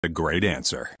A great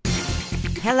answer.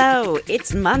 Hello,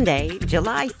 it's Monday,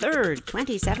 July 3rd,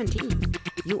 2017.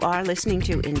 You are listening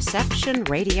to Inception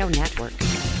Radio Network,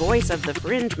 voice of the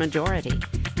fringe majority.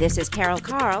 This is Carol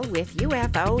Carl with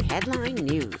UFO Headline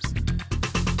News.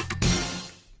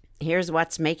 Here's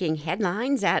what's making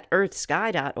headlines at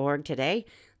earthsky.org today.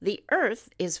 The Earth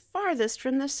is farthest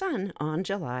from the Sun on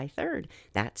July 3rd.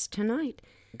 That's tonight.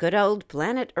 Good old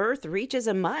planet Earth reaches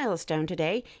a milestone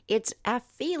today. It's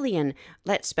aphelion.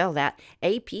 Let's spell that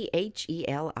A-P-H-E-L-I-O-N,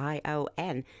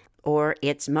 or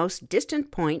its most distant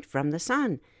point from the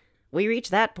Sun. We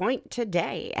reach that point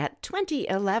today at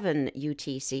 2011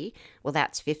 UTC. Well,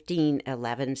 that's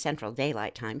 1511 Central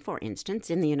Daylight Time, for instance,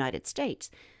 in the United States.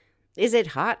 Is it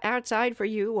hot outside for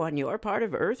you on your part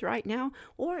of Earth right now,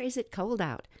 or is it cold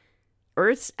out?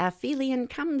 Earth's aphelion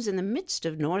comes in the midst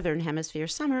of Northern Hemisphere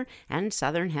summer and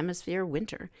Southern Hemisphere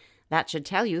winter. That should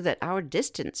tell you that our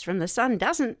distance from the Sun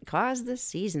doesn't cause the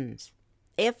seasons.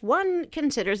 If one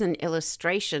considers an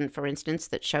illustration, for instance,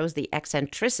 that shows the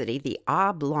eccentricity, the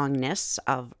oblongness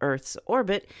of Earth's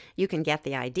orbit, you can get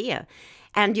the idea.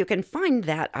 And you can find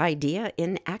that idea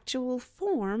in actual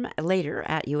form later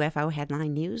at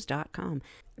ufoheadlinenews.com.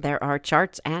 There are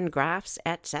charts and graphs,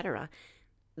 etc.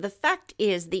 The fact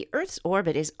is, the Earth's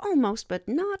orbit is almost but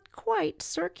not quite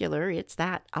circular. It's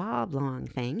that oblong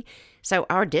thing. So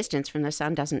our distance from the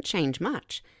Sun doesn't change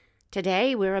much.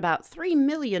 Today, we're about 3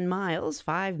 million miles,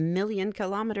 5 million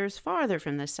kilometers farther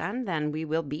from the Sun than we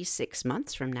will be 6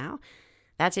 months from now.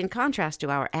 That's in contrast to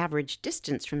our average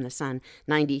distance from the Sun,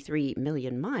 93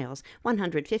 million miles,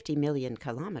 150 million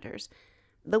kilometers.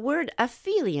 The word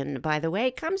aphelion, by the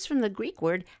way, comes from the Greek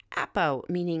word apo,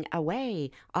 meaning away,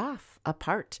 off,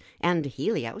 apart, and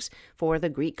helios, for the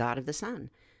Greek god of the sun.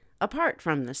 Apart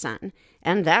from the Sun,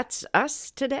 and that's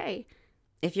us today.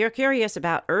 If you're curious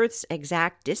about Earth's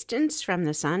exact distance from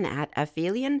the Sun at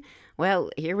aphelion, well,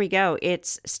 here we go.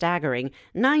 It's staggering.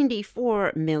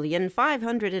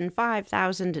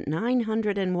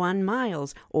 94,505,901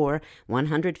 miles, or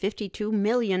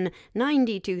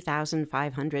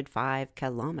 152,092,505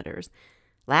 kilometers.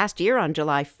 Last year, on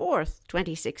July 4th,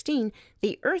 2016,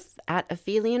 the Earth at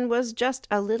aphelion was just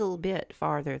a little bit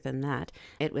farther than that.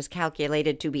 It was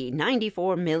calculated to be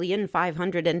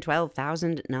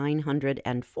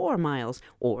 94,512,904 miles,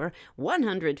 or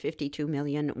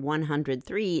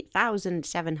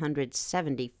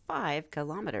 152,103,775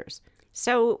 kilometers.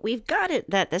 So we've got it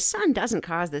that the Sun doesn't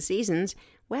cause the seasons.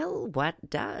 Well, what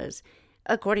does?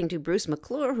 According to Bruce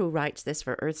McClure, who writes this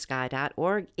for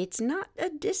earthsky.org, it's not a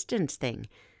distance thing.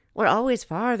 We're always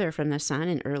farther from the Sun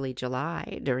in early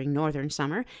July during northern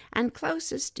summer and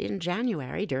closest in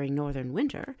January during northern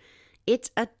winter.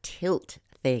 It's a tilt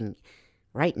thing.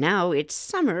 Right now, it's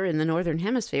summer in the Northern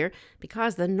Hemisphere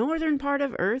because the northern part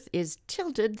of Earth is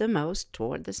tilted the most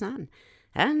toward the Sun.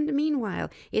 And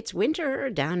meanwhile, it's winter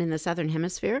down in the Southern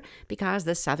Hemisphere because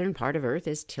the southern part of Earth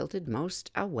is tilted most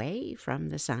away from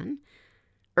the Sun.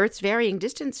 Earth's varying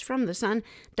distance from the Sun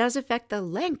does affect the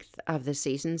length of the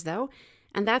seasons, though,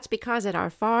 and that's because at our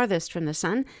farthest from the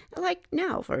Sun, like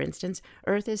now, for instance,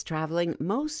 Earth is traveling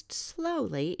most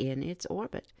slowly in its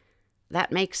orbit.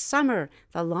 That makes summer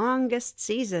the longest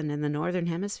season in the Northern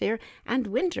Hemisphere and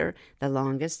winter the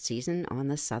longest season on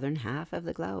the southern half of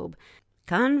the globe.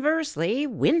 Conversely,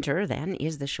 winter, then,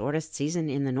 is the shortest season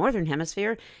in the Northern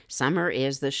Hemisphere. Summer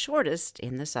is the shortest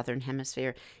in the Southern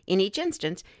Hemisphere, in each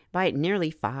instance by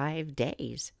nearly 5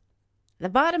 days. The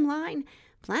bottom line,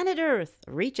 planet Earth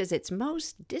reaches its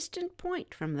most distant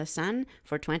point from the Sun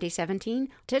for 2017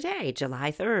 today,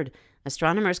 July 3rd.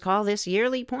 Astronomers call this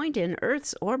yearly point in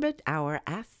Earth's orbit our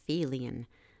aphelion.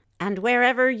 And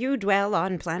wherever you dwell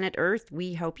on planet Earth,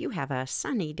 we hope you have a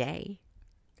sunny day.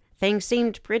 Things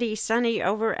seemed pretty sunny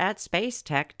over at Space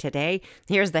Tech today.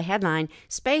 Here's the headline: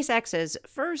 SpaceX's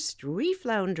first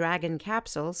reflown Dragon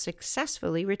capsule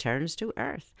successfully returns to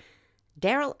Earth.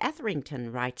 Daryl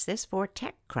Etherington writes this for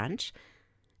TechCrunch.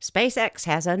 SpaceX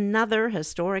has another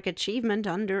historic achievement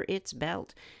under its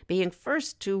belt, being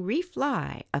first to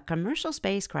refly a commercial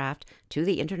spacecraft to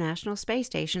the International Space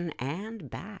Station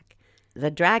and back. The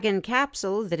Dragon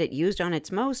capsule that it used on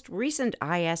its most recent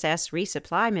ISS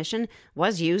resupply mission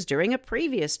was used during a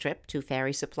previous trip to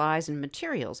ferry supplies and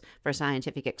materials for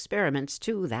scientific experiments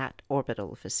to that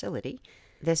orbital facility.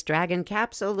 This Dragon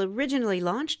capsule originally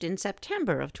launched in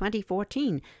September of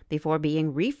 2014 before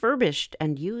being refurbished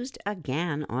and used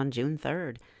again on June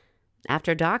 3rd.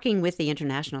 After docking with the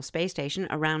International Space Station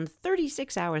around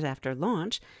 36 hours after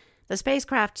launch, the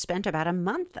spacecraft spent about a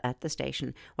month at the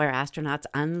station, where astronauts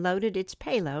unloaded its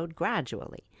payload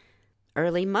gradually.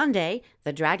 Early Monday,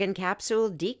 the Dragon capsule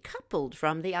decoupled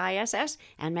from the ISS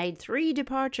and made 3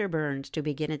 departure burns to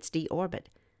begin its deorbit.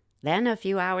 Then, a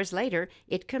few hours later,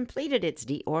 it completed its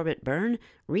deorbit burn,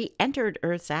 re-entered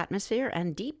Earth's atmosphere,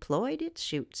 and deployed its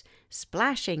chutes,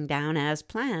 splashing down as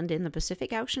planned in the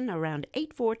Pacific Ocean around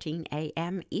 8:14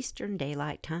 a.m. Eastern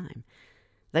Daylight Time.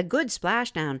 The good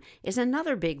splashdown is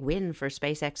another big win for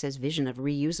SpaceX's vision of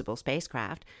reusable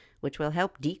spacecraft, which will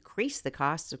help decrease the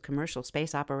costs of commercial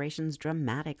space operations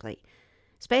dramatically.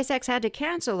 SpaceX had to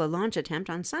cancel a launch attempt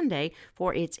on Sunday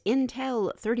for its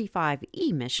Intel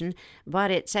 35E mission,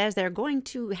 but it says they're going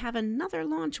to have another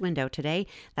launch window today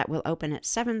that will open at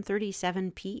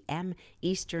 7:37 p.m.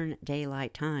 Eastern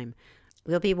Daylight Time.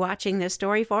 We'll be watching this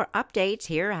story for updates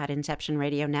here at Inception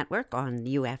Radio Network on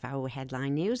UFO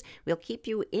Headline News. We'll keep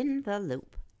you in the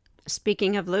loop.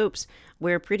 Speaking of loops,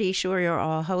 we're pretty sure you're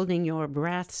all holding your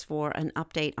breaths for an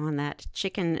update on that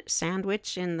chicken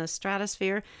sandwich in the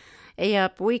stratosphere.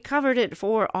 Yep, we covered it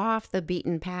for Off the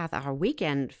Beaten Path, our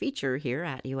weekend feature here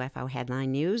at UFO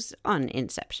Headline News on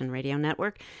Inception Radio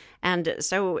Network. And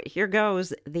so here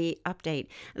goes the update.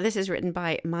 This is written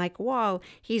by Mike Wall.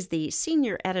 He's the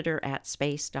senior editor at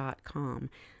space.com.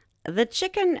 The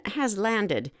chicken has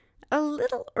landed a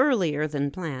little earlier than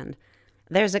planned.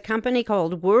 There's a company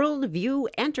called Worldview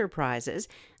Enterprises.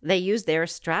 They use their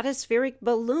stratospheric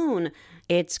balloon.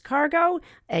 Its cargo,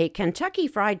 a Kentucky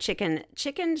Fried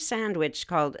Chicken sandwich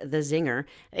called the Zinger.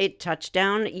 It touched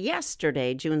down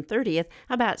yesterday, June 30th,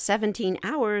 about 17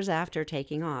 hours after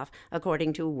taking off,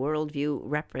 according to Worldview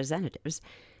representatives.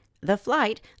 The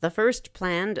flight, the first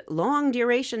planned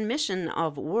long-duration mission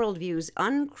of Worldview's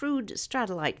uncrewed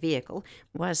Stratolite vehicle,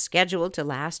 was scheduled to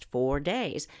last 4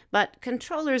 days, but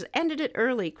controllers ended it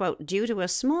early, quote, due to a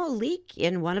small leak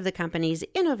in one of the company's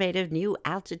innovative new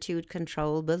altitude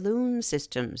control balloon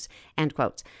systems, end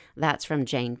quotes. That's from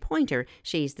Jane Pointer.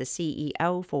 She's the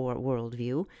CEO for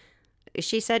Worldview.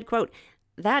 She said, quote,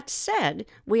 "That said,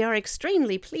 we are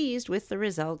extremely pleased with the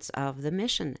results of the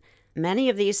mission. Many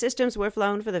of these systems were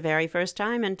flown for the very first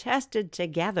time and tested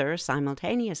together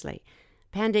simultaneously.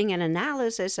 Pending an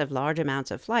analysis of large amounts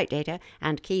of flight data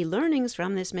and key learnings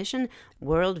from this mission,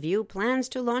 Worldview plans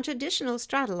to launch additional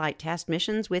Stratolite test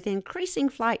missions with increasing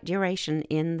flight duration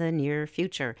in the near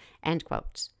future." End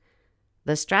quotes.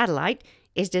 The Stratolite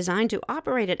is designed to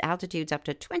operate at altitudes up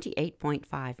to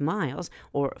 28.5 miles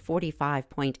or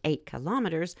 45.8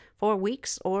 kilometers for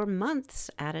weeks or months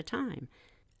at a time.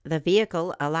 The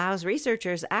vehicle allows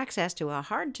researchers access to a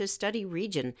hard-to-study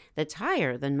region that's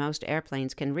higher than most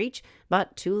airplanes can reach,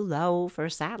 but too low for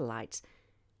satellites.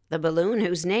 The balloon,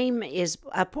 whose name is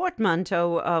a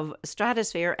portmanteau of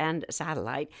stratosphere and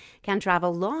satellite, can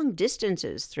travel long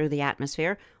distances through the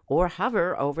atmosphere or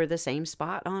hover over the same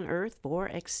spot on Earth for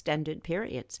extended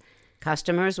periods.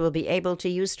 Customers will be able to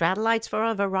use Stratolites for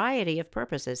a variety of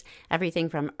purposes, everything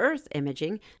from Earth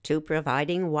imaging to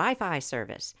providing Wi-Fi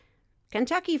service.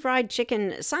 Kentucky Fried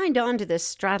Chicken signed on to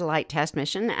this Stratolite test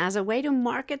mission as a way to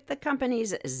market the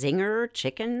company's Zinger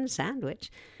chicken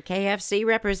sandwich. KFC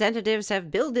representatives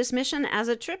have billed this mission as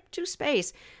a trip to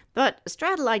space, but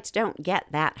Stratolites don't get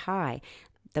that high.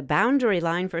 The boundary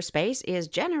line for space is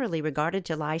generally regarded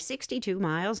to lie 62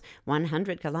 miles,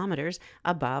 100 kilometers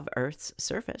above Earth's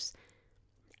surface.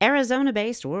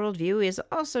 Arizona-based Worldview is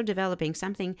also developing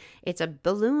something. It's a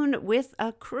balloon with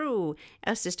a crew,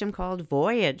 a system called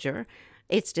Voyager.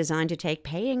 It's designed to take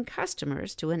paying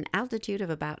customers to an altitude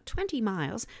of about 20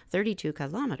 miles, 32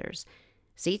 kilometers.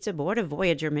 Seats aboard a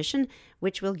Voyager mission,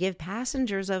 which will give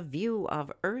passengers a view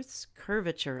of Earth's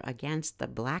curvature against the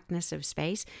blackness of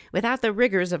space without the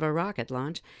rigors of a rocket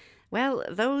launch. Well,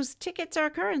 those tickets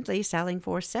are currently selling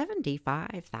for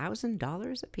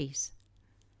 $75,000 apiece.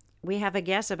 We have a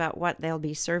guess about what they'll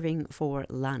be serving for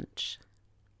lunch.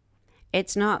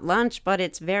 It's not lunch, but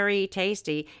it's very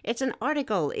tasty. It's an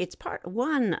article. It's part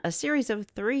 1, a series of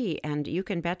 3, and you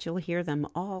can bet you'll hear them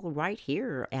all right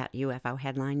here at UFO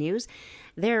Headline News.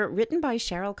 They're written by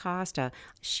Cheryl Costa,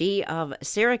 she of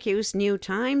Syracuse New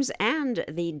Times and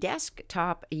the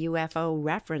Desktop UFO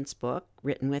Reference Book,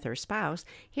 written with her spouse.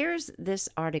 Here's this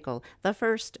article, the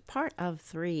first part of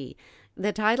 3.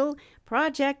 The title,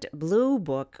 Project Blue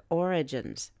Book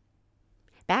Origins.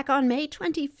 Back on May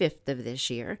 25th of this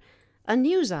year, a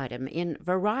news item in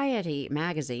Variety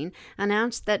magazine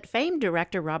announced that famed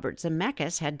director Robert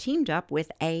Zemeckis had teamed up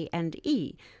with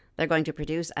A&E. They're going to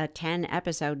produce a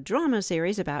 10-episode drama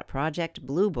series about Project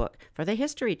Blue Book for the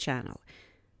History Channel.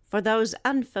 For those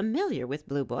unfamiliar with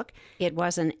Blue Book, it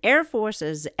was an Air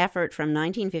Force's effort from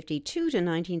 1952 to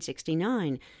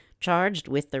 1969 charged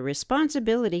with the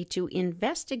responsibility to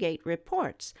investigate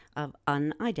reports of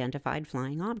unidentified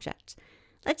flying objects.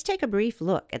 Let's take a brief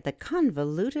look at the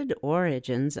convoluted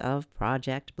origins of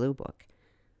Project Blue Book.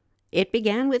 It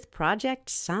began with Project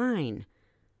Sign.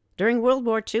 During World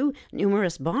War II,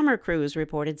 numerous bomber crews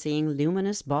reported seeing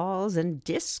luminous balls and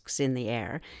discs in the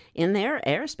air in their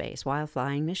airspace while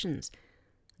flying missions.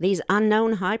 These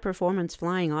unknown high-performance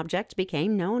flying objects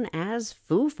became known as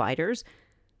Foo Fighters.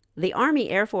 The Army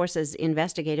Air Force's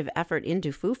investigative effort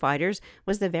into Foo Fighters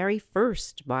was the very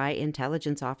first by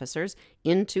intelligence officers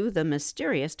into the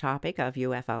mysterious topic of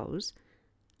UFOs.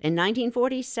 In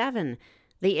 1947,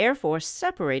 the Air Force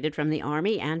separated from the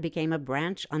Army and became a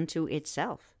branch unto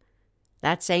itself.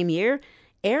 That same year,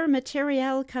 Air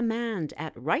Materiel Command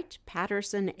at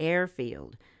Wright-Patterson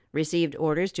Airfield received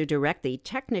orders to direct the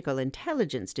Technical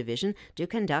Intelligence Division to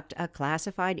conduct a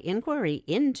classified inquiry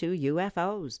into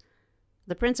UFOs.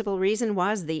 The principal reason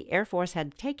was the Air Force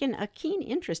had taken a keen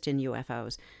interest in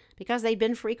UFOs because they'd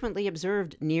been frequently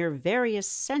observed near various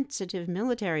sensitive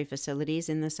military facilities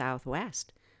in the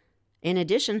Southwest. In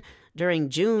addition, during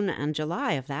June and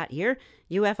July of that year,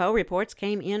 UFO reports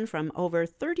came in from over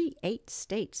 38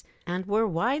 states and were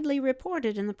widely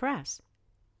reported in the press.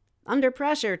 Under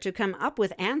pressure to come up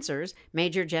with answers,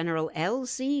 Major General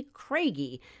L.C.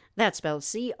 Craigie, that's spelled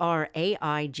C-R-A-I-G-I-E,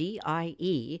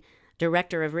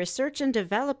 Director of Research and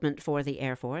Development for the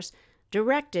Air Force,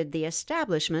 directed the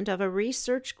establishment of a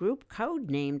research group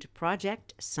codenamed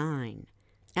Project Sign.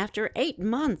 After 8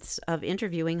 months of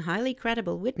interviewing highly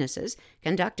credible witnesses,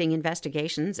 conducting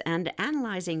investigations, and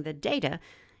analyzing the data,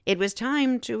 it was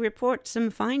time to report some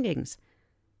findings.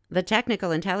 The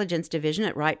Technical Intelligence Division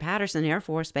at Wright-Patterson Air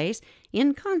Force Base,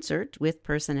 in concert with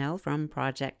personnel from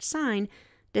Project Sign,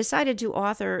 decided to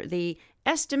author the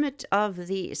Estimate of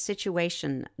the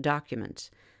Situation document.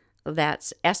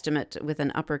 That's estimate with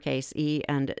an uppercase E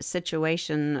and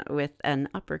situation with an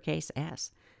uppercase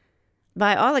S.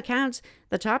 By all accounts,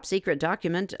 the top-secret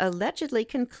document allegedly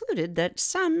concluded that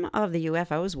some of the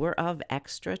UFOs were of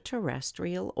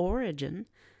extraterrestrial origin.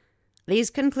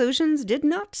 These conclusions did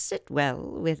not sit well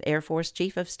with Air Force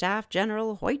Chief of Staff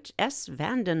General Hoyt S.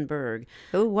 Vandenberg,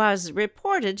 who was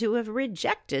reported to have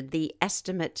rejected the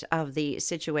estimate of the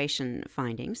situation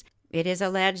findings. It is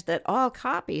alleged that all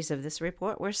copies of this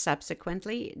report were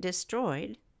subsequently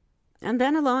destroyed. And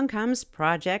then along comes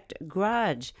Project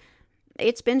Grudge.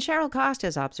 It's been Cheryl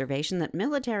Costa's observation that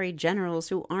military generals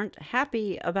who aren't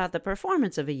happy about the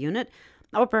performance of a unit,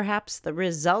 or perhaps the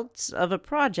results of a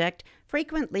project,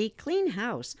 frequently clean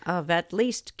house of at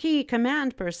least key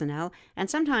command personnel, and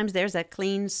sometimes there's a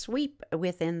clean sweep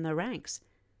within the ranks.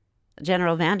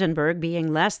 General Vandenberg,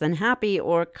 being less than happy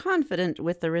or confident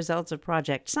with the results of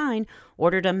Project Sign,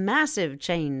 ordered a massive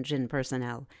change in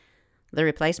personnel. The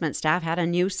replacement staff had a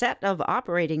new set of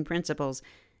operating principles,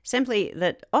 simply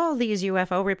that all these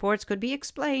UFO reports could be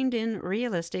explained in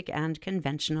realistic and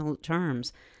conventional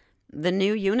terms. The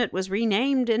new unit was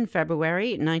renamed in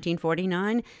February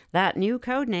 1949, that new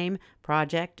code name,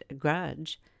 Project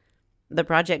Grudge. The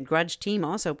Project Grudge team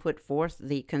also put forth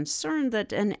the concern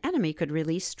that an enemy could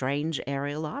release strange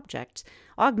aerial objects,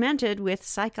 augmented with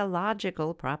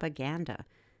psychological propaganda.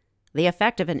 The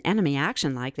effect of an enemy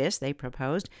action like this, they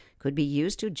proposed, could be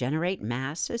used to generate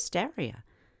mass hysteria.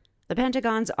 The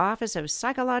Pentagon's Office of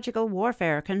Psychological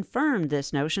Warfare confirmed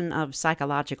this notion of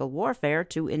psychological warfare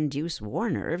to induce war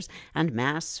nerves and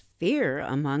mass fear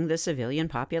among the civilian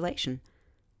population.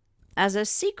 As a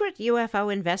secret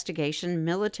UFO investigation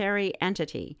military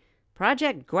entity,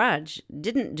 Project Grudge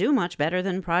didn't do much better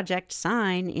than Project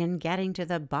Sign in getting to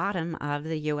the bottom of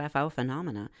the UFO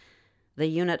phenomena. The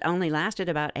unit only lasted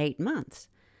about 8 months.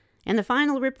 In the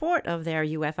final report of their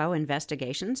UFO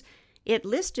investigations, it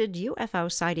listed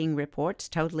UFO sighting reports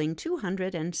totaling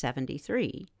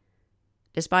 273.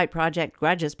 Despite Project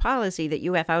Grudge's policy that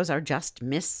UFOs are just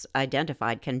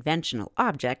misidentified conventional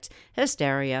objects,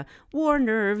 hysteria, war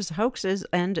nerves, hoaxes,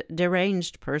 and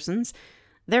deranged persons,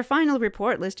 their final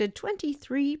report listed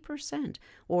 23%,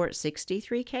 or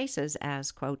 63 cases,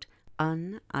 as, quote,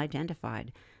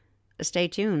 unidentified. Stay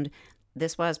tuned.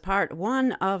 This was part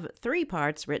 1 of 3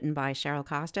 parts written by Cheryl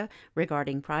Costa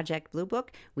regarding Project Blue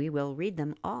Book. We will read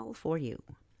them all for you.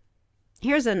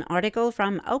 Here's an article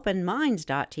from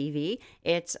OpenMinds.tv.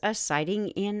 It's a sighting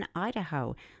in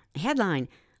Idaho. Headline,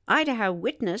 Idaho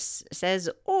witness says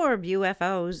orb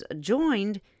UFOs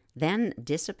joined, then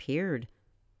disappeared.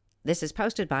 This is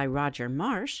posted by Roger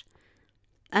Marsh.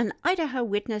 An Idaho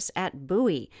witness at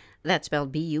Bowie, that's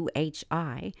spelled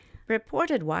B-U-H-I,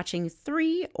 reported watching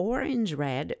 3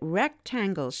 orange-red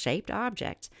rectangle-shaped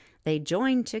objects They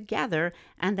joined together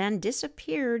and then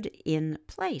disappeared in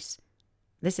place.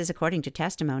 This is according to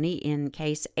testimony in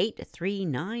case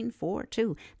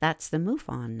 83942. That's the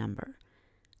MUFON number.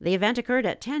 The event occurred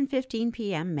at 10:15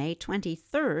 p.m. May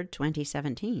 23,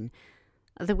 2017.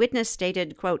 The witness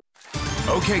stated, quote,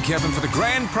 Okay, Kevin, for the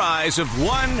grand prize of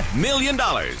 $1 million.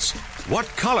 What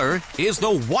color is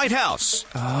the White House?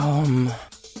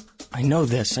 I know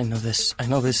this.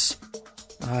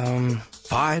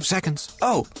 5 seconds.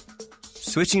 Oh,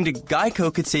 switching to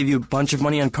Geico could save you a bunch of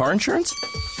money on car insurance?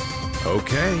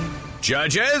 Okay.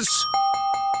 Judges?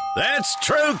 That's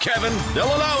true, Kevin. They'll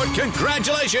allow it.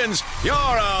 Congratulations. You're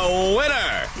a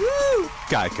winner. Woo!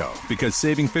 Geico, because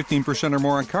saving 15% or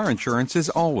more on car insurance is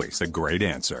always a great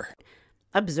answer.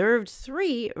 Observed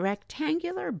 3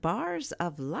 rectangular bars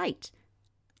of light.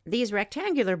 These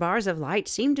rectangular bars of light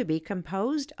seem to be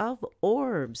composed of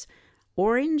orbs,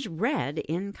 orange-red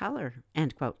in color,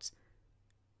 end quotes.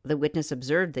 The witness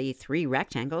observed the 3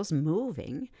 rectangles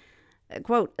moving.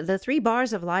 Quote, the 3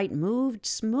 bars of light moved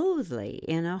smoothly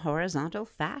in a horizontal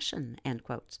fashion, end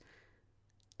quotes.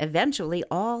 Eventually,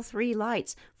 all 3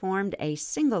 lights formed a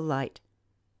single light.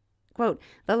 Quote,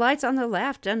 the lights on the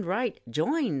left and right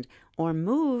joined or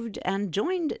moved and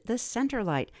joined the center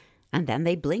light, and then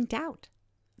they blinked out.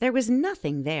 There was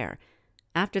nothing there,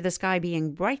 after the sky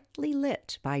being brightly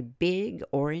lit by big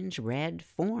orange-red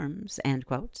forms, end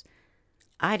quotes.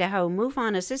 Idaho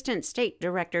MUFON Assistant State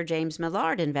Director James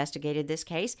Millard investigated this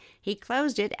case. He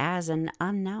closed it as an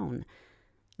unknown.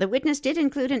 The witness did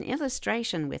include an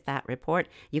illustration with that report.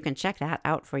 You can check that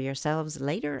out for yourselves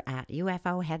later at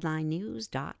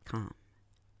ufoheadlinenews.com.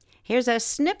 Here's a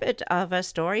snippet of a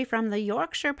story from the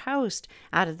Yorkshire Post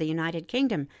out of the United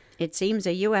Kingdom. It seems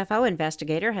a UFO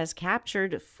investigator has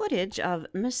captured footage of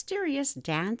mysterious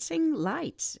dancing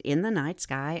lights in the night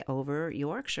sky over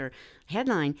Yorkshire.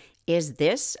 Headline, Is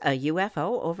this a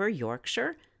UFO over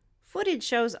Yorkshire? Footage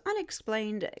shows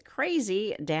unexplained,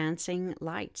 crazy dancing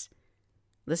lights.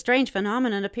 The strange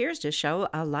phenomenon appears to show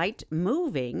a light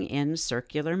moving in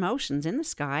circular motions in the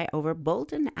sky over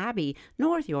Bolton Abbey,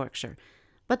 North Yorkshire.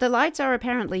 But the lights are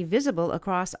apparently visible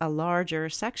across a larger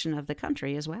section of the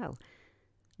country as well.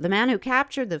 The man who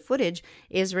captured the footage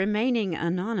is remaining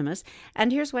anonymous,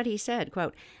 and here's what he said,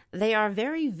 quote, they are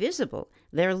very visible.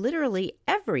 They're literally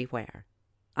everywhere.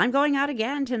 I'm going out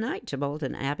again tonight to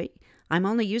Bolton Abbey. I'm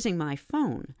only using my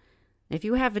phone. If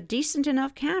you have a decent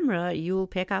enough camera, you'll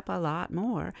pick up a lot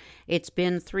more. It's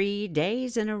been 3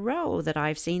 days in a row that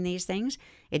I've seen these things.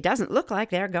 It doesn't look like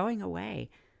they're going away.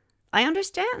 I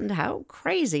understand how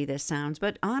crazy this sounds,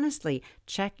 but honestly,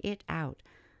 check it out.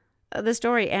 The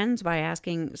story ends by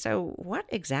asking, so what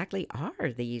exactly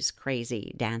are these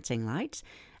crazy dancing lights?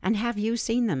 And have you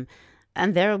seen them?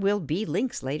 And there will be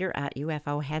links later at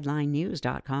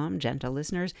ufoheadlinenews.com, gentle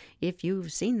listeners, if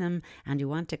you've seen them and you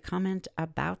want to comment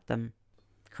about them.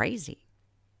 Crazy.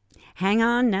 Hang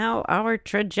on now, our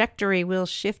trajectory will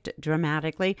shift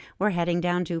dramatically. We're heading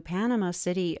down to Panama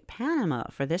City, Panama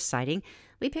for this sighting.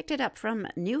 We picked it up from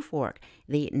Newfork,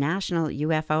 the National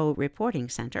UFO Reporting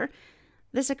Center.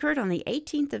 This occurred on the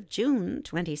 18th of June,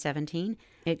 2017.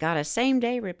 It got a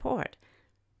same-day report.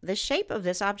 The shape of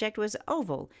this object was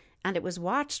oval, and it was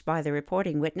watched by the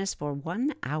reporting witness for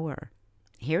 1 hour.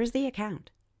 Here's the account.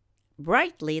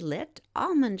 Brightly lit,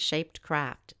 almond-shaped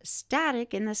craft,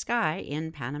 static in the sky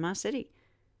in Panama City.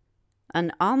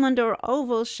 An almond or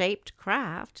oval-shaped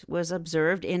craft was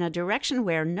observed in a direction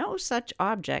where no such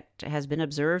object has been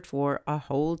observed for a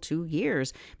whole 2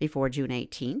 years before June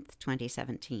 18th,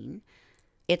 2017.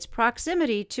 Its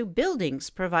proximity to buildings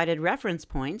provided reference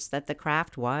points that the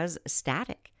craft was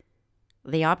static.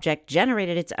 The object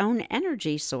generated its own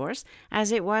energy source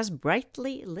as it was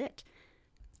brightly lit.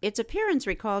 Its appearance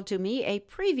recalled to me a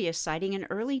previous sighting in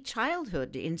early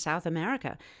childhood in South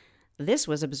America. This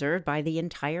was observed by the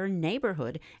entire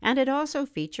neighborhood, and it also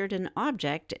featured an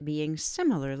object being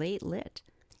similarly lit.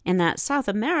 In that South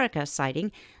America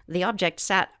sighting, the object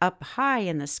sat up high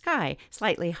in the sky,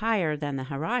 slightly higher than the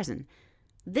horizon.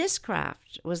 This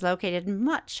craft was located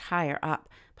much higher up,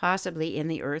 possibly in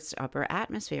the Earth's upper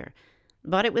atmosphere.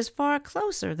 But it was far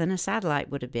closer than a satellite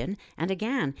would have been, and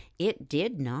again, it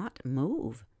did not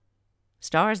move.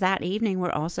 Stars that evening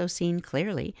were also seen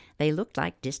clearly. They looked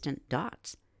like distant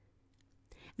dots.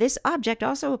 This object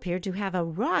also appeared to have a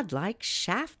rod-like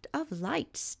shaft of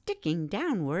light sticking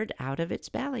downward out of its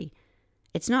belly.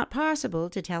 It's not possible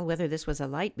to tell whether this was a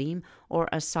light beam or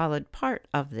a solid part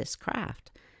of this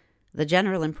craft. The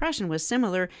general impression was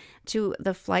similar to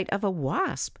the flight of a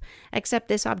wasp, except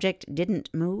this object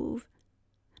didn't move.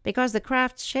 because the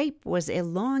craft's shape was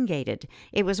elongated.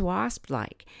 It was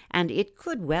wasp-like, and it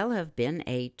could well have been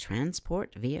a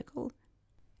transport vehicle.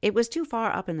 It was too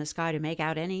far up in the sky to make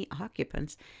out any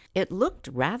occupants. It looked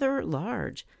rather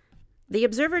large. The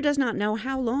observer does not know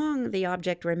how long the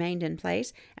object remained in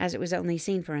place, as it was only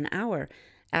seen for an hour,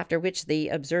 after which the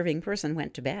observing person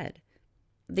went to bed.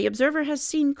 The observer has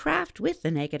seen craft with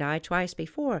the naked eye twice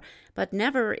before, but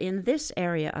never in this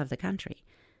area of the country.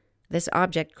 This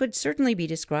object could certainly be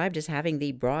described as having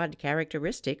the broad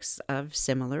characteristics of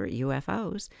similar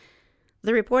UFOs.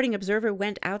 The reporting observer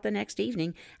went out the next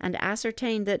evening and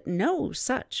ascertained that no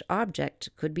such object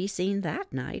could be seen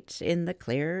that night in the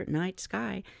clear night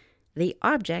sky. The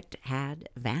object had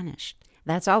vanished.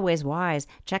 That's always wise.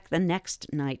 Check the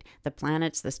next night. The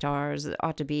planets, the stars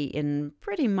ought to be in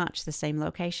pretty much the same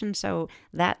location, so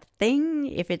that thing,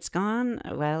 if it's gone,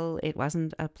 well, it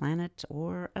wasn't a planet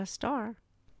or a star.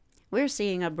 We're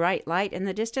seeing a bright light in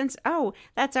the distance. Oh,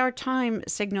 that's our time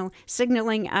signal,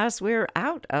 signaling us we're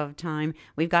out of time.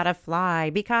 We've got to fly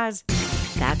because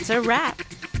that's a wrap.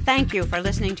 Thank you for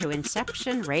listening to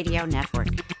Inception Radio Network.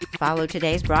 Follow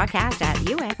today's broadcast at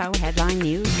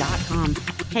UFOheadlinenews.com.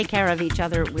 Take care of each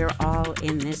other. We're all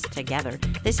in this together.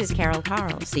 This is Carol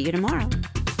Carl. See you tomorrow.